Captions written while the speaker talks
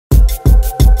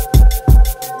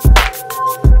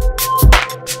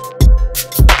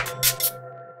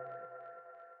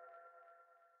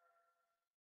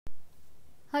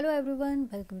Hello everyone,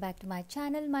 welcome back to my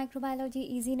channel Microbiology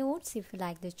Easy Notes. If you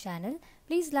like this channel,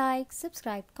 please like,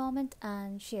 subscribe, comment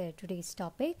and share. Today's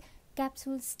topic,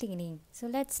 capsule staining. So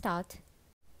let's start.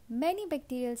 Many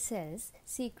bacterial cells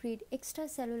secrete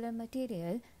extracellular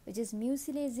material which is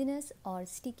mucilaginous or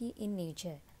sticky in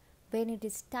nature. When it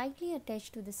is tightly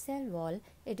attached to the cell wall,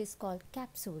 it is called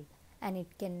capsule and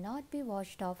it cannot be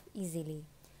washed off easily.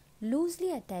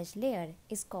 Loosely attached layer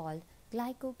is called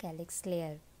glycocalyx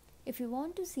layer. If you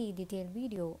want to see detailed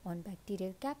video on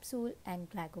bacterial capsule and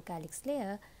glycocalyx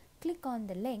layer, click on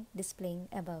the link displaying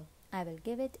above. I will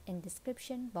give it in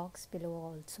description box below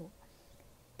also.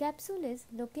 Capsule is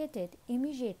located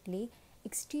immediately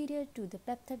exterior to the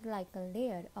peptidoglycan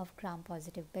layer of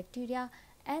gram-positive bacteria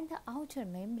and the outer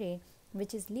membrane,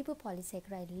 which is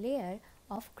lipopolysaccharide layer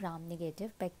of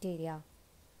gram-negative bacteria.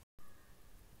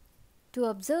 To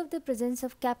observe the presence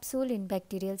of capsule in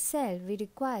bacterial cell, we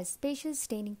require special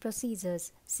staining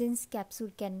procedures since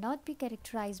capsule cannot be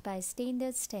characterized by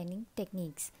standard staining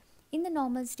techniques. In the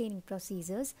normal staining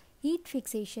procedures, heat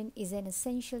fixation is an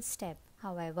essential step.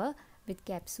 However, with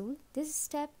capsule, this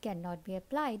step cannot be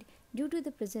applied due to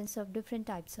the presence of different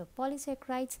types of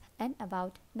polysaccharides and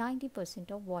about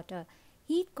 90% of water.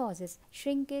 Heat causes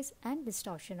shrinkage and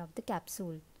distortion of the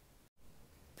capsule.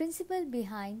 Principle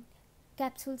behind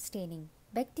capsule staining.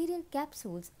 Bacterial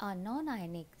capsules are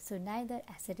non-ionic, so neither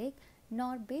acidic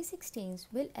nor basic stains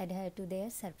will adhere to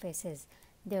their surfaces.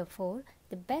 Therefore,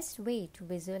 the best way to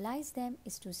visualize them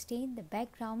is to stain the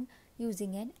background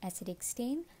using an acidic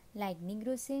stain like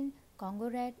nigrosin, Congo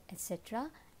red,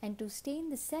 etc. and to stain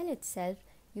the cell itself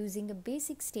using a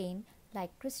basic stain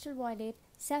like crystal violet,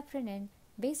 safranin,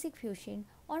 basic fuchsin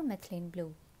or methylene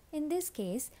blue. In this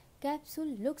case,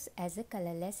 capsule looks as a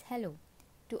colorless halo.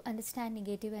 To understand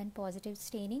negative and positive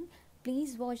staining,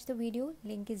 please watch the video.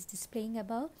 Link is displaying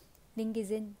above. Link is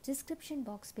in description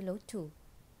box below too.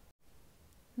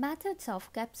 Methods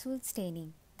of capsule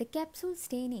staining. The capsule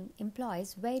staining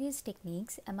employs various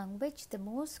techniques, among which the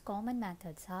most common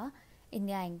methods are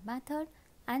India ink method,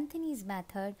 Anthony's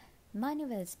method,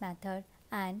 Maneval's method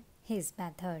and his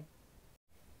method.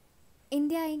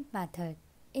 India ink method.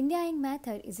 India ink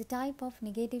method is a type of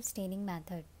negative staining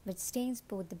method which stains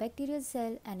both the bacterial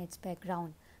cell and its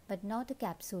background, but not a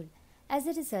capsule. As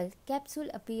a result, capsule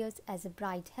appears as a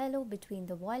bright halo between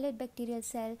the violet bacterial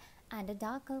cell and a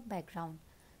darker background.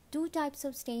 Two types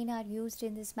of stain are used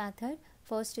in this method.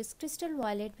 First is crystal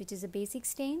violet, which is a basic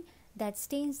stain that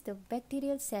stains the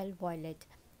bacterial cell violet.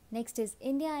 Next is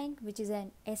India ink, which is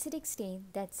an acidic stain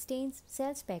that stains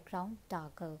cell's background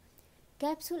darker.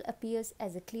 Capsule appears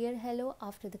as a clear halo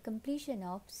after the completion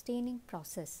of staining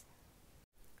process.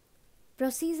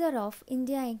 Procedure of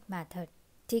India ink method.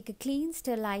 Take a clean,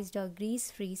 sterilized or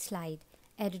grease-free slide.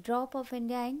 Add a drop of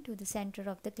India ink to the center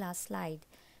of the glass slide.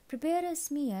 Prepare a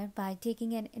smear by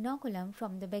taking an inoculum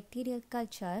from the bacterial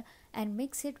culture and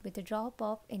mix it with a drop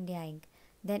of India ink.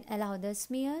 Then allow the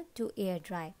smear to air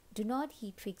dry. Do not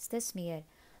heat fix the smear.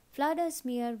 Flood a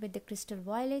smear with the crystal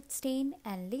violet stain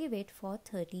and leave it for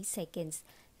 30 seconds.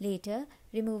 Later,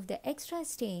 remove the extra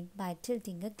stain by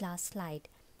tilting a glass slide.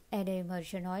 Add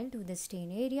immersion oil to the stain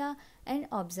area and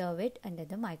observe it under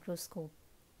the microscope.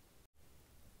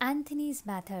 Anthony's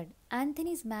method.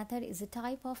 Anthony's method is a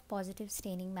type of positive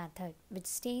staining method which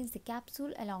stains the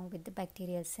capsule along with the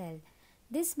bacterial cell.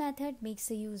 This method makes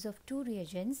the use of two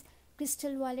reagents,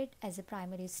 crystal violet as a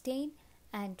primary stain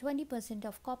and 20%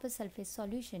 of copper sulfate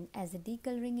solution as a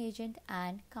decoloring agent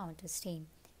and counter stain.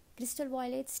 Crystal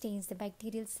violet stains the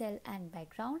bacterial cell and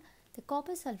background. The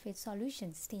copper sulfate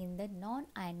solution stains the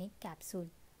non-ionic capsule.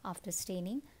 After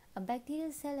staining, a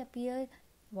bacterial cell appears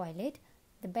violet,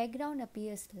 the background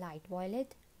appears light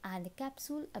violet, and the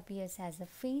capsule appears as a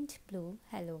faint blue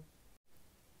halo.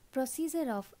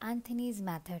 Procedure of Anthony's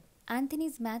method.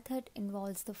 Anthony's method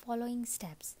involves the following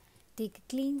steps. Take a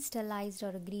clean, sterilized or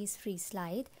a grease-free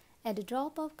slide. Add a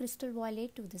drop of crystal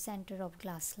violet to the center of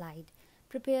glass slide.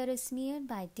 Prepare a smear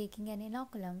by taking an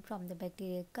inoculum from the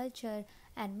bacterial culture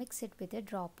and mix it with a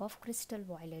drop of crystal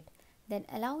violet. Then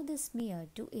allow the smear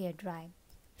to air dry.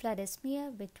 Flood a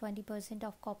smear with 20%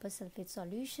 of copper sulfate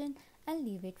solution and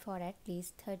leave it for at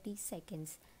least 30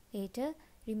 seconds. Later,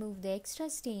 remove the extra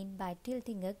stain by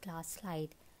tilting a glass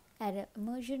slide. Add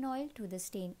immersion oil to the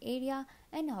stain area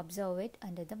and observe it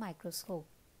under the microscope.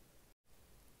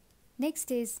 Next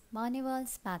is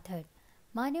Maneval's method.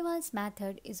 Maneval's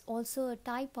method is also a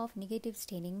type of negative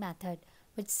staining method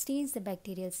which stains the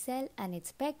bacterial cell and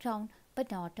its background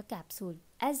but not a capsule.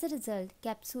 As a result,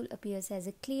 capsule appears as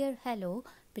a clear halo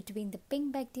between the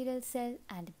pink bacterial cell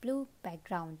and the blue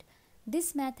background.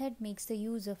 This method makes the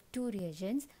use of two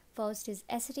reagents. First is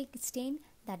acidic stain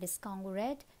that is Congo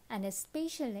red, and a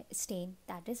special stain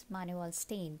that is Maneval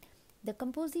stain. The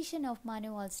composition of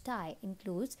Maneval's dye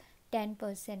includes 10%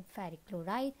 ferric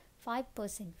chloride,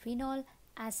 5% phenol,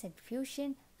 acid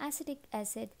fusion, acetic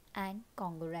acid, and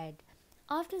Congo red.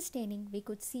 After staining, we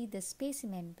could see the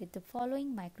specimen with the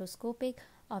following microscopic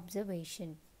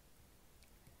observation.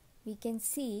 We can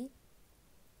see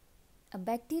a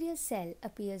bacterial cell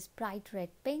appears bright red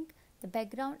pink, the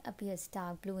background appears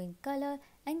dark blue in color,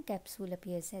 and capsule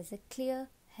appears as a clear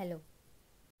halo.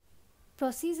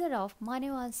 Procedure of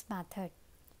Maneval's method.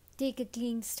 Take a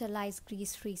clean sterilized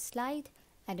grease-free slide,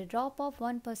 add a drop of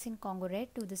 1% Congo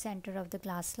red to the center of the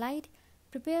glass slide.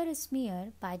 Prepare a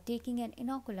smear by taking an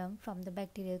inoculum from the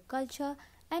bacterial culture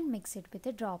and mix it with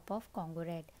a drop of Congo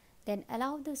red. Then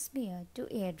allow the smear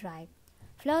to air dry.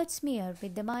 Flood smear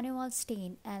with the Maneval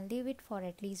stain and leave it for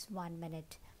at least 1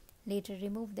 minute. Later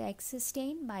remove the excess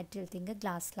stain by tilting a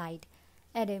glass slide.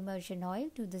 Add immersion oil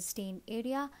to the stained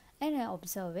area and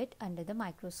observe it under the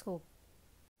microscope.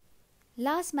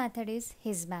 Last method is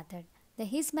His method. The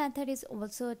His method is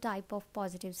also a type of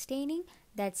positive staining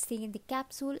that stain the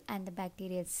capsule and the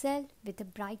bacterial cell with a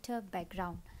brighter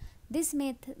background. This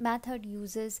method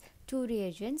uses two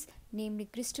reagents, namely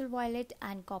crystal violet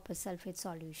and copper sulfate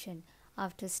solution.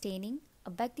 After staining, a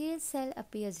bacterial cell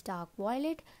appears dark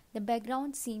violet, the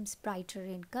background seems brighter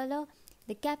in color,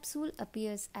 the capsule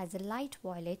appears as a light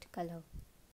violet color.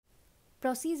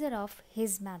 Procedure of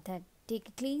His method. Take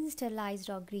a clean, sterilized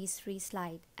or grease-free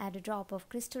slide. Add a drop of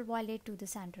crystal violet to the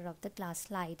center of the glass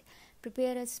slide.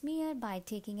 Prepare a smear by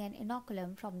taking an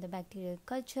inoculum from the bacterial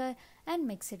culture and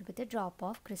mix it with a drop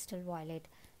of crystal violet.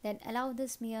 Then allow the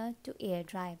smear to air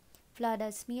dry. Flood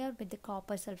a smear with the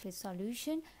copper sulfate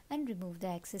solution and remove the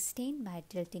excess stain by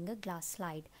tilting a glass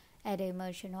slide. Add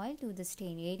immersion oil to the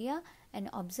stain area and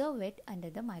observe it under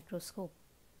the microscope.